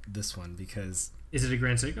about this one because is it a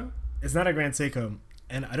Grand Seiko? It's not a Grand Seiko,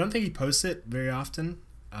 and I don't think he posts it very often.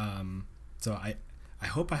 So I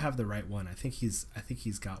hope I have the right one. I think he's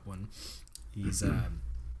got one. He's a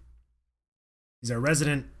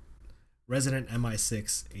resident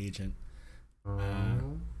MI6 agent.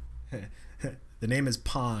 The name is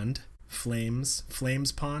Pond Flames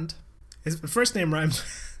Pond. His first name rhymes.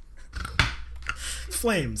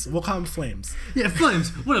 Flames. We'll call him Flames. Yeah, Flames.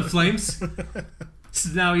 What up, Flames? So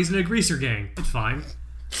now he's in a greaser gang. It's fine.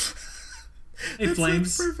 Hey, that's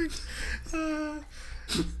Flames. Like perfect.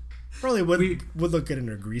 Probably would look good in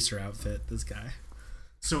a greaser outfit. This guy.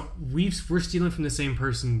 So we're stealing from the same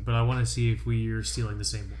person, but I want to see if we are stealing the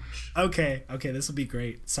same watch. Okay, this will be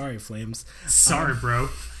great. Sorry, Flames. Sorry, bro.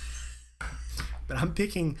 But I'm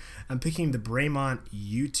picking the Bremont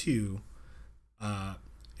U2.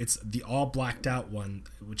 It's the all blacked out one,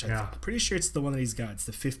 which I'm pretty sure it's the one that he's got. It's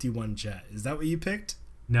the 51 Jet. Is that what you picked?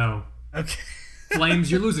 No. Okay.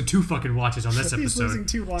 Flames, you're losing 2 fucking watches on this episode. He's losing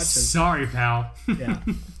 2 watches. Sorry, pal. Yeah.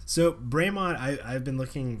 So Bremont, I've been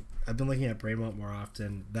looking at Bremont more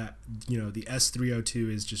often. That the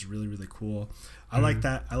S302 is just really, really cool. I like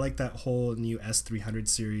that. I like that whole new S300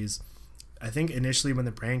 series. I think initially when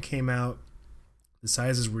the brand came out, the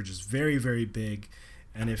sizes were just very, very big,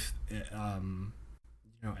 and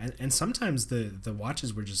and sometimes the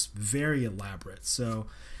watches were just very elaborate. So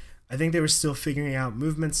I think they were still figuring out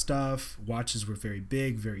movement stuff. Watches were very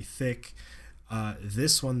big, very thick.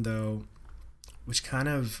 This one though, which kind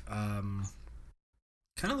of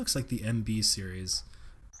looks like the MB series.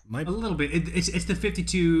 My A little bit. It's the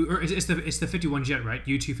 52 or it's the 51 jet, right?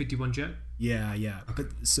 U-251 jet. yeah.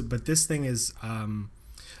 But this thing is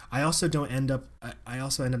I also end up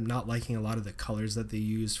not liking a lot of the colors that they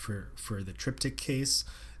use for the triptych case.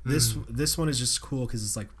 This one is just cool because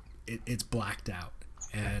it's like it's blacked out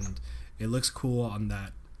and it looks cool on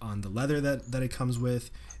the leather that it comes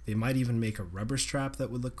with. They might even make a rubber strap that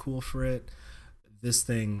would look cool for it. This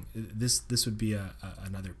would be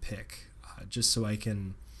another pick, just so I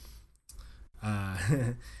can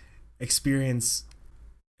experience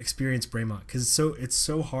Braemont, because it's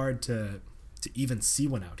so hard to even see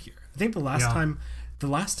one out here. I think the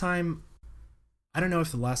last time I don't know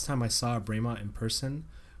if the last time I saw a Braemont in person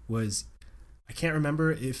was, I can't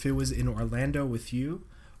remember if it was in Orlando with you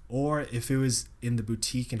or if it was in the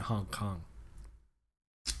boutique in Hong Kong.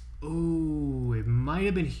 Oh, it might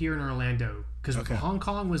have been here in Orlando because Hong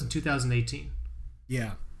Kong was in 2018.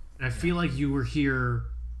 Yeah. And I feel like you were here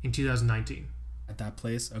in 2019. At that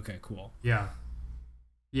place? Okay, cool. Yeah.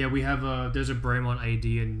 Yeah, we have there's a Braemont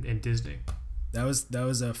ID in Disney. That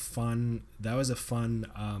was a fun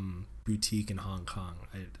boutique in Hong Kong.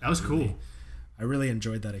 That was cool. I really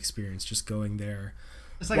enjoyed that experience, just going there.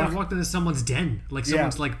 It's like I walked into someone's den, like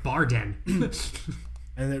someone's like bar den.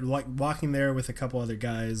 And then like walking there with a couple other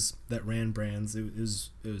guys that ran brands, it was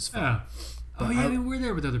fun. Yeah. Oh we were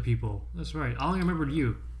there with other people. That's right. I only remembered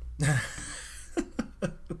you.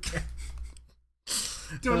 Okay.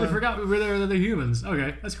 Totally forgot we were there with other humans.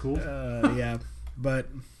 Okay, that's cool. Yeah, but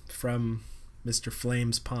from Mr.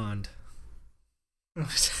 Flames Pond, I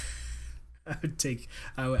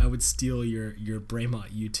would steal your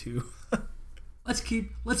Braemont U2. Let's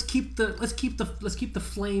keep the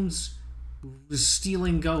flames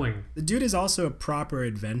stealing going. The dude is also a proper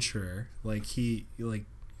adventurer. Like I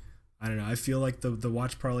don't know. I feel like the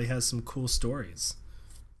watch probably has some cool stories.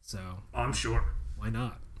 So I'm sure. Why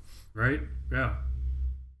not? Right? Yeah.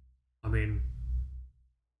 I mean,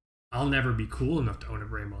 I'll never be cool enough to own a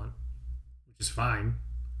Braemont, which is fine.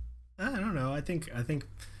 I don't know. I think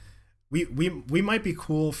we might be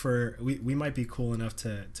cool we might be cool enough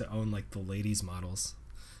to own like the ladies models.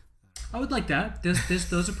 I would like that.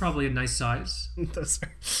 Those are probably a nice size.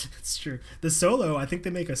 It's true. The Solo, I think they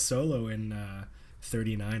make a Solo in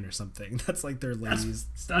 39 or something. That's like their ladies.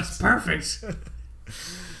 That's perfect.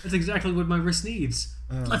 That's exactly what my wrist needs.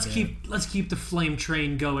 Oh, let's keep the flame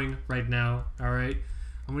train going right now. All right,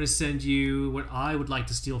 I'm gonna send you what I would like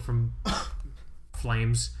to steal from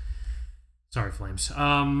Flames. Sorry, Flames.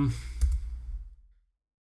 I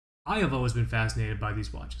have always been fascinated by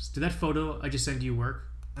these watches. Did that photo I just sent you work?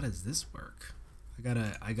 How does this work? I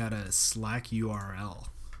got a Slack URL.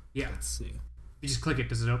 Yeah. Let's see. You just click it.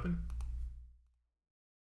 Does it open?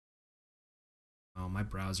 Oh, my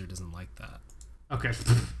browser doesn't like that. Okay.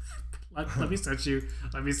 let me send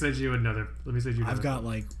you another. I've got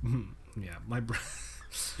like my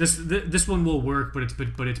this one will work, but it's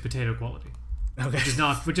potato quality. Okay.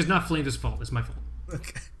 Which is not Flames' fault. It's my fault.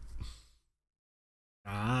 Okay.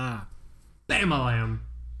 Bam-a-lam.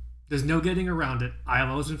 There's no getting around it. I have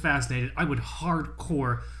always been fascinated. I would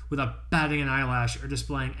hardcore without batting an eyelash or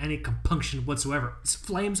displaying any compunction whatsoever. It's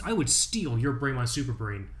Flames, I would steal your Braemont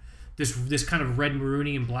Supermarine. This kind of red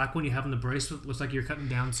maroony and black one you have in the bracelet looks like you're cutting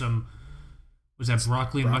down some. Was that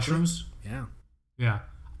broccoli and mushrooms? Yeah. Yeah.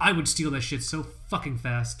 I would steal that shit so fucking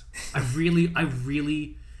fast. I really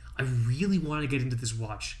want to get into this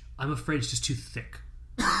watch. I'm afraid it's just too thick.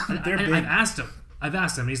 I've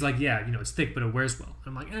asked him, and he's like, yeah, it's thick, but it wears well.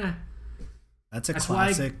 I'm like, eh. That's a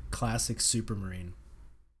classic Supermarine.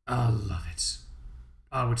 I love it.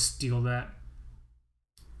 I would steal that.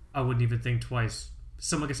 I wouldn't even think twice.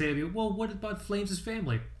 Someone could say to me, well, what about Flames'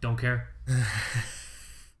 family? Don't care.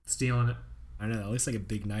 Stealing it. I know, that looks like a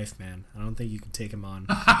big knife, man. I don't think you can take him on.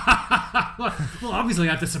 Well, obviously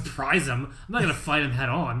I have to surprise him. I'm not going to fight him head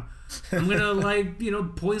on. I'm going to,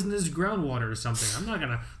 poison his groundwater or something. I'm not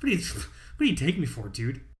going to... What do you take me for,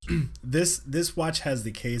 dude? This watch has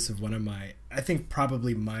the case of one of my... I think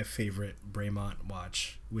probably my favorite Braemont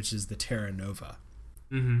watch, which is the Terra Nova.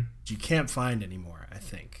 Mm-hmm. Which you can't find anymore, I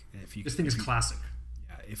think. This thing is classic.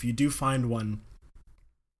 Yeah, if you do find one,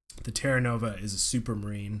 the Terra Nova is a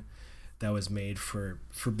Supermarine that was made for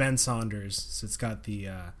Ben Saunders. So it's got the...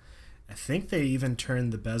 I think they even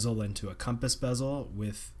turned the bezel into a compass bezel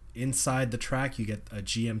with... Inside the track, you get a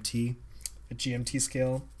GMT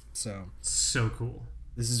scale. So cool.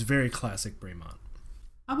 This is very classic Braemont.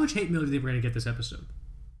 How much hate mail do you think we're gonna get this episode?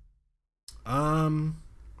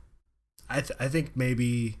 I think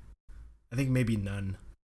maybe none,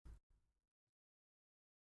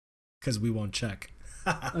 because we won't check.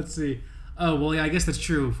 Let's see. Oh well, yeah, I guess that's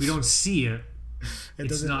true. If we don't see it,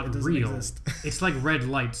 It's not it doesn't real. exist. It's like red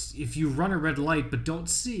lights. If you run a red light but don't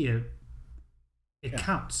see it, it Yeah.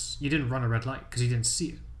 counts. You didn't run a red light because you didn't see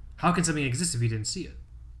it. How can something exist if you didn't see it?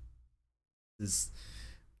 This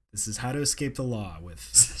is how to escape the law with.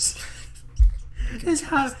 Is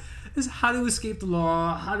how to escape the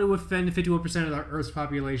law, how to offend 51% of the Earth's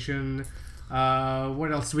population.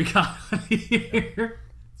 What else do we got here?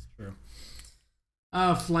 True.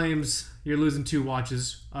 Flames, you're losing 2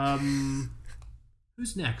 watches.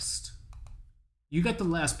 Who's next? You got the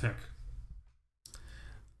last pick.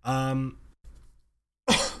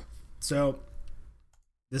 So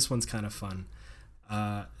this one's kind of fun.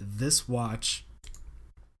 This watch,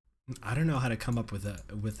 I don't know how to come up with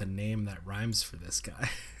a name that rhymes for this guy.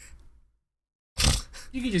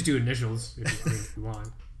 You can just do initials if you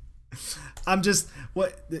want. I'm just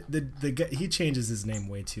the guy, he changes his name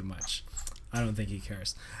way too much. I don't think he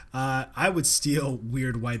cares. I would steal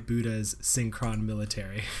Weird White Buddha's Synchron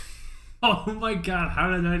Military. Oh my god! How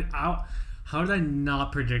did I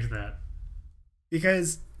not predict that?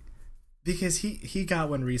 because he got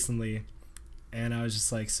one recently, and I was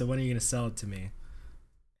just like, so when are you gonna sell it to me?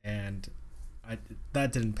 And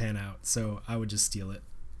that didn't pan out, so I would just steal it.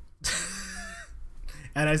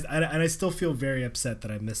 And I still feel very upset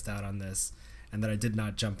that I missed out on this and that I did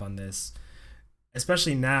not jump on this,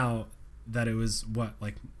 especially now that it was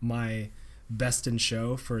like my best in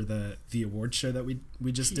show for the award show that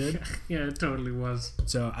we just did. Yeah, it totally was.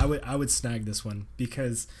 So I would snag this one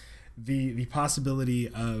because the possibility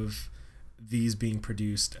of these being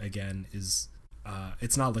produced again is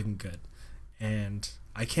it's not looking good, and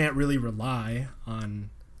I can't really rely on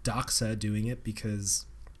Doxa doing it because,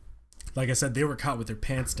 like I said, they were caught with their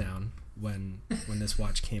pants down when this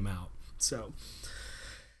watch came out. So,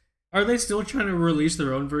 are they still trying to release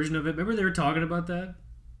their own version of it? Remember they were talking about that?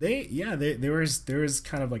 There was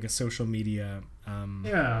kind of like a social media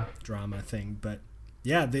drama thing, but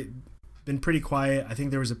yeah, they've been pretty quiet. I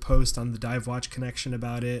think there was a post on the Dive Watch Connection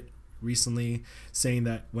about it recently saying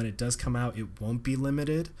that when it does come out, it won't be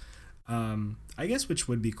limited. I guess, which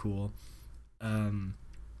would be cool.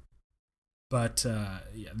 But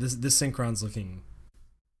yeah, this Synchron's looking.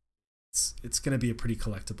 It's going to be a pretty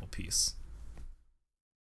collectible piece.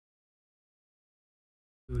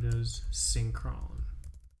 Buddha's Synchron.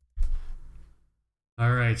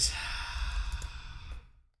 All right.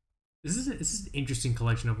 This is an interesting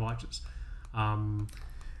collection of watches.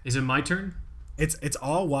 Is it my turn? It's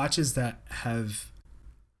all watches that have.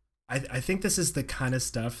 I think this is the kind of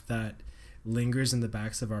stuff that lingers in the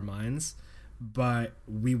backs of our minds, but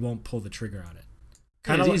we won't pull the trigger on it.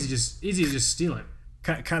 Easy to just steal it.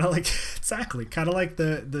 Kind of like exactly, kind of like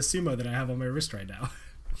the sumo that I have on my wrist right now.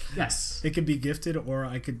 Yes, it could be gifted, or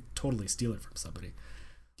I could totally steal it from somebody.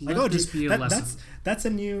 Let this be a lesson. That's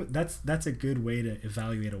a good way to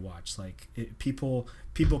evaluate a watch. Like people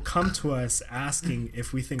come to us asking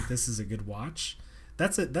if we think this is a good watch.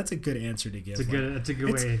 That's a good answer to give. It's a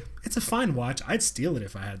good way. It's a fine watch. I'd steal it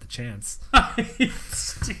if I had the chance.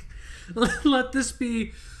 Let this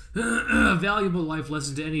be a valuable life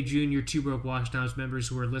lesson to any junior Two Broke Watch Snobs members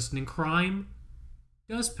who are listening. Crime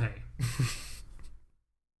does pay.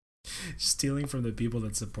 Stealing from the people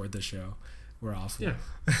that support the show. We're awful. Yeah.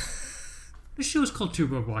 This show is called Two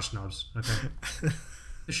Broke Watch Snobs. Okay.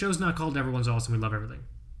 The show's not called Everyone's Awesome. We love everything.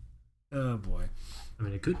 Oh boy. I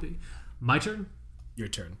mean, it could be. My turn. Your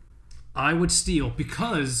turn. I would steal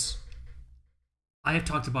because I have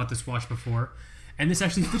talked about this watch before, and this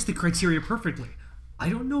actually fits the criteria perfectly. I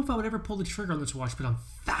don't know if I would ever pull the trigger on this watch, but I'm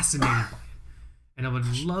fascinated by it. And I would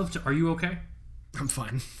love to. Are you okay? I'm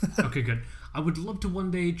fine. Okay, good. I would love to one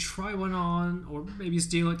day try one on, or maybe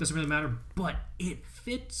steal it. Doesn't really matter. But it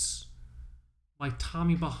fits my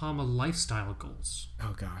Tommy Bahama lifestyle goals.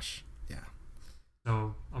 Oh gosh, yeah.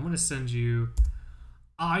 So I'm gonna send you.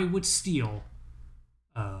 I would steal.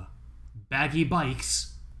 Baggy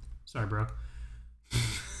Bikes. Sorry, bro.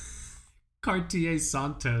 Cartier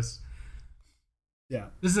Santos. Yeah.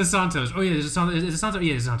 This is a Santos. Oh yeah, it's a Santos. It's a Santos.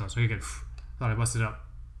 Yeah, it's a Santos. Okay, good. Thought I busted up.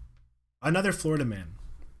 Another Florida man.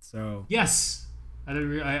 So yes, I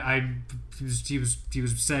didn't. He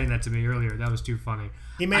was saying that to me earlier. That was too funny.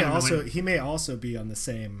 He may also be on the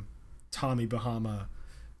same Tommy Bahama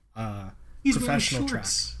professional track.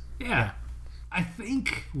 Yeah. I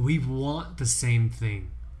think we want the same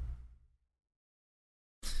thing.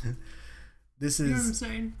 This you know what I'm is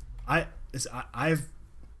saying?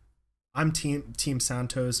 I'm team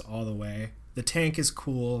Santos all the way. The tank is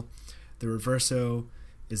cool. The Reverso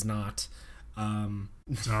is not.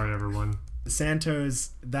 Sorry, everyone. The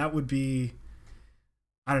Santos, that would be.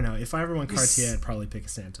 I don't know. If I ever won Cartier, I'd probably pick a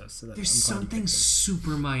Santos. So there's something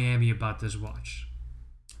super Miami about this watch.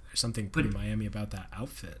 There's something pretty Miami about that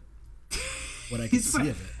outfit. What I can see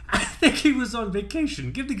of it. I think he was on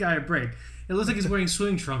vacation. Give the guy a break. It looks like he's wearing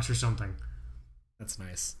swing trunks or something. That's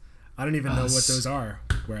nice. I don't even know what those are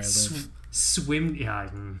where I live.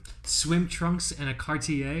 Swim trunks and a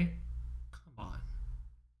Cartier. Come on.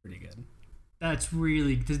 Pretty good. That's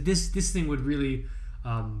really this thing would really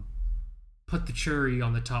put the cherry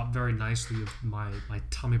on the top very nicely of my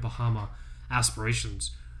Tommy Bahama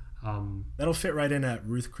aspirations. That'll fit right in at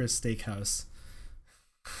Ruth Chris Steakhouse.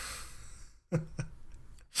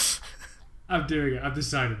 I'm doing it. I've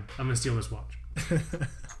decided. I'm gonna steal this watch.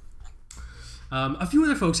 A few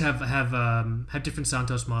other folks have different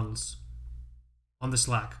Santos models on the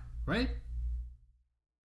Slack, right?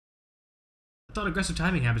 I thought Aggressive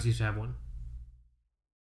Timing Habits used to have one.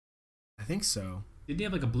 I think so. Didn't he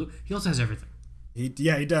have like a blue? He also has everything. He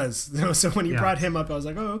does. So when you brought him up, I was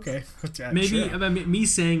like, oh, okay. Maybe sure. me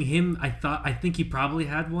saying him, I think he probably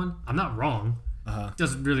had one. I'm not wrong. It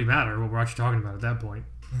doesn't really matter what we're actually talking about at that point.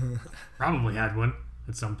 Probably had one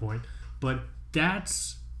at some point. But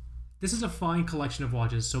this is a fine collection of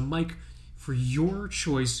watches. So Mike, for your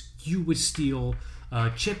choice, you would steal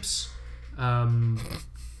Chips.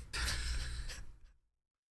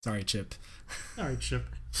 Sorry, Chip. Sorry, Chip.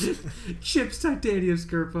 Chips Titanium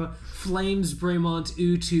Sherpa, Flames Bremont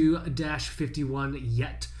U2-51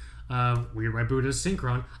 Yet, Weird White Buddha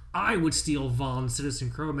Synchron. I would steal Vaughn Citizen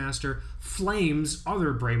Crowmaster, Flames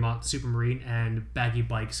other Bremont Supermarine, and Baggy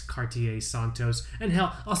Bikes Cartier Santos. And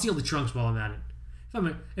hell, I'll steal the trunks while I'm at it.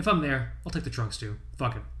 If I'm there, I'll take the trunks too.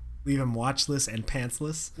 Fuck it. Leave them watchless and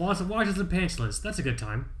pantsless. Watches and pantsless. That's a good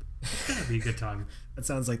time. It's gotta be a good time. That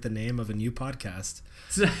sounds like the name of a new podcast.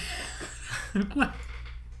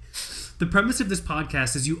 The premise of this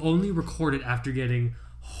podcast is you only record it after getting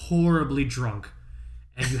horribly drunk,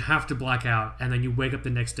 and you have to black out, and then you wake up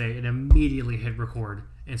the next day and immediately hit record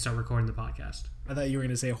and start recording the podcast. I thought you were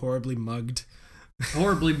going to say horribly mugged.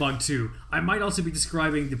 Horribly mugged too. I might also be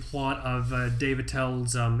describing the plot of Dave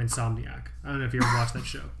Attell's Insomniac. I don't know if you ever watched that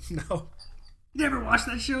show. No. You never watched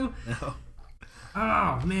that show? No.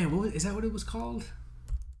 Oh man, is that what it was called?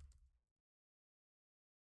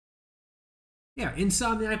 Yeah,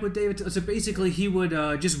 Insomniac with David. So basically, he would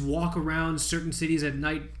just walk around certain cities at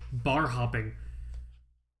night, bar hopping.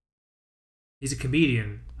 He's a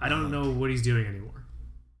comedian. I don't know what he's doing anymore.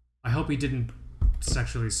 I hope he didn't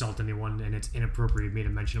sexually assault anyone, and it's inappropriate of me to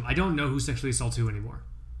mention him. I don't know who sexually assaults who anymore.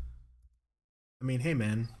 I mean, hey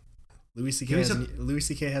man, Louis C.K.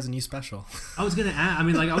 has a new special. I was gonna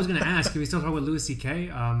ask. Can we still talk about Louis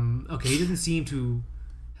C.K.? Okay, he doesn't seem to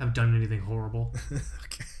have done anything horrible.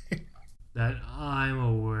 Okay. That I'm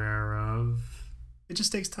aware of. It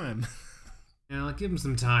just takes time. Yeah, I'll give him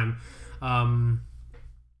some time.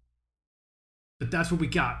 But that's what we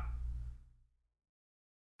got.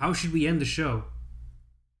 How should we end the show?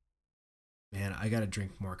 Man, I gotta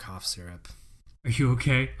drink more cough syrup. Are you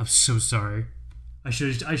okay? I'm so sorry. I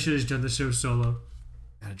should have done the show solo.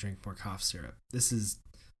 Gotta drink more cough syrup. This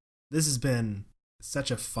has been such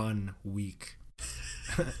a fun week.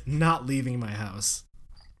 Not leaving my house.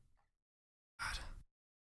 God.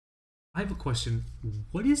 I have a question.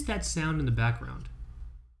 What is that sound in the background?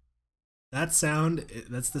 That's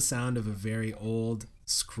the sound of a very old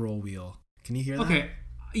scroll wheel. Can you hear that? Okay.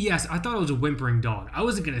 Yes, I thought it was a whimpering dog. I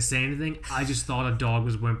wasn't going to say anything. I just thought a dog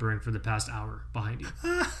was whimpering for the past hour behind you.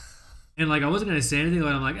 And I wasn't going to say anything,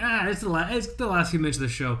 but I'm like, it's the last few minutes of the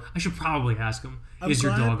show. I should probably ask him, is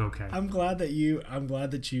your dog okay? I'm glad that you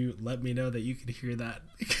let me know that you could hear that.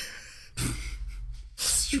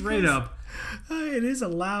 Straight up. It is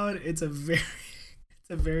it's a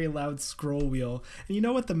very loud scroll wheel. And you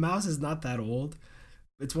know what? The mouse is not that old.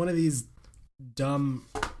 It's one of these dumb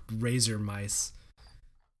razor mice.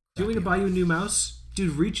 Do you want me to buy you a new mouse?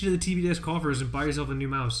 Dude, reach into the TVDS coffers and buy yourself a new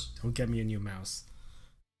mouse. Don't get me a new mouse.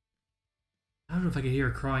 I don't know if I could hear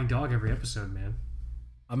a crying dog every episode, man.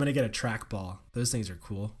 I'm gonna get a trackball. Those things are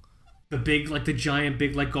cool. The big, the giant,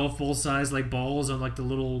 big, golf ball size, balls on the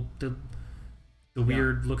little, the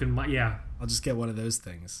weird looking. Yeah. I'll just get one of those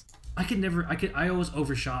things. I always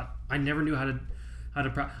overshot. I never knew how to.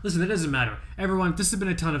 Listen, that doesn't matter. Everyone, this has been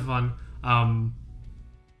a ton of fun. I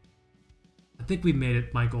think we made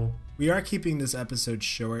it, Michael. We are keeping this episode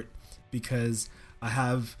short because I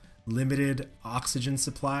have limited oxygen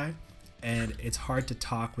supply and it's hard to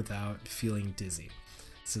talk without feeling dizzy.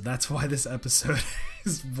 So that's why this episode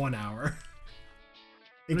is 1 hour.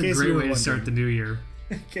 What a great way to start the new year.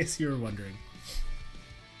 In case you were wondering.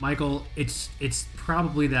 Michael, it's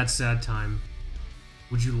probably that sad time.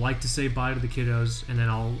 would you like to say bye to the kiddos, and then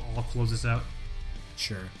I'll close this out?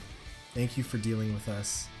 Sure. Thank you for dealing with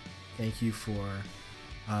us. Thank you for,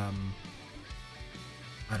 I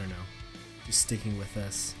don't know, just sticking with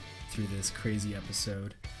us through this crazy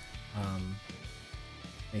episode.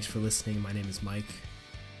 Thanks for listening. My name is Mike.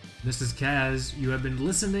 This is Kaz. You have been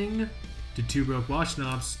listening to Two Broke Watch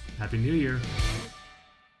Snobs. Happy New Year.